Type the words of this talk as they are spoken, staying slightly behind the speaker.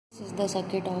This is the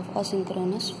circuit of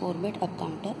asynchronous 4-bit up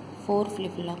counter. 4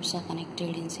 flip-flops are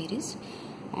connected in series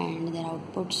and their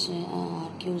outputs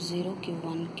are Q0,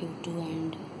 Q1, Q2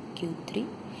 and Q3.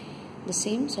 The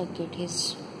same circuit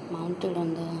is mounted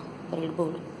on the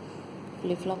breadboard.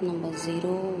 Flip-flop number 0,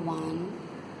 1,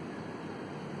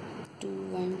 2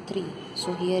 and 3.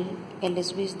 So here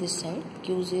LSB is this side,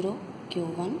 Q0,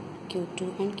 Q1,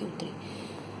 Q2 and Q3.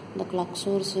 The clock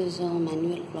source is a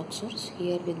manual clock source.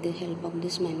 Here with the help of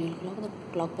this manual clock, the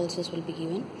clock pulses will be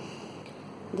given.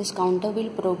 This counter will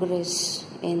progress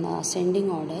in ascending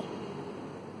order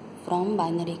from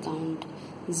binary count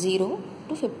 0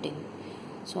 to 15.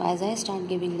 So as I start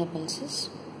giving the pulses,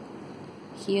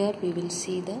 here we will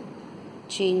see the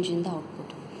change in the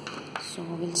output. So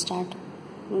we'll start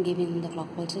giving the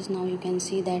clock pulses. Now you can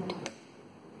see that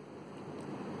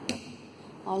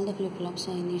all the flip-flops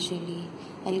are initially,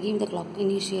 I'll give the clock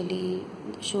initially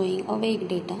showing awake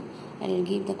data. I'll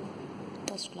give the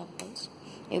first clock pulse.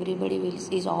 Everybody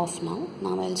is off now.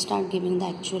 Now I'll start giving the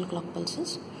actual clock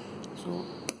pulses. So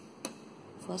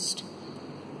first,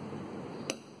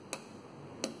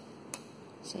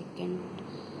 second,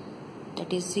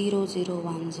 that is 0, 0,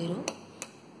 1, 0,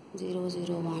 0,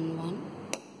 0, 1, 1,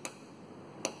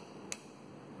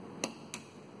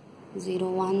 0,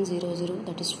 1, 0, 0,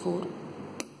 that is 4,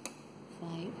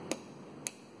 5,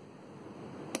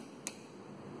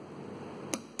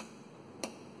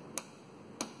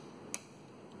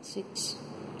 6,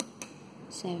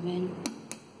 7,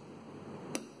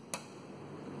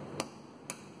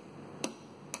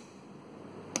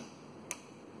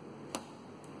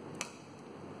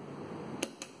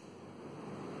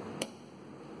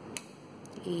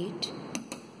 8,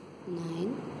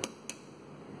 9,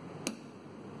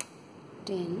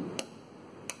 10,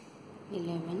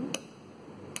 11,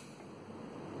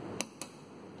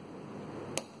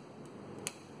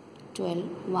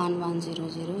 12, 1, 1, 0,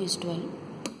 0 is 12,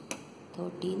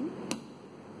 13,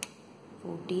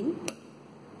 14,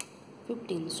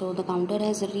 15. So the counter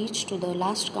has reached to the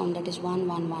last count, that is 1,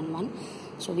 1, 1, 1.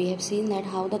 So we have seen that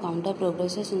how the counter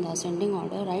progresses in the ascending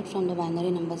order right from the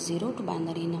binary number 0 to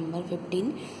binary number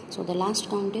 15. So the last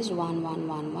count is 1, 1,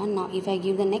 1, 1. Now if I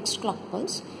give the next clock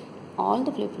pulse, all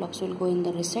the flip-flops will go in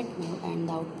the reset mode and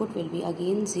the output will be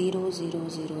again 0, 0,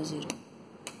 0, 0.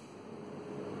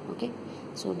 Okay,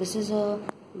 so this is a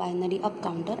binary up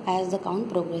counter as the count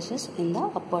progresses in the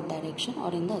upward direction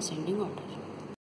or in the ascending order.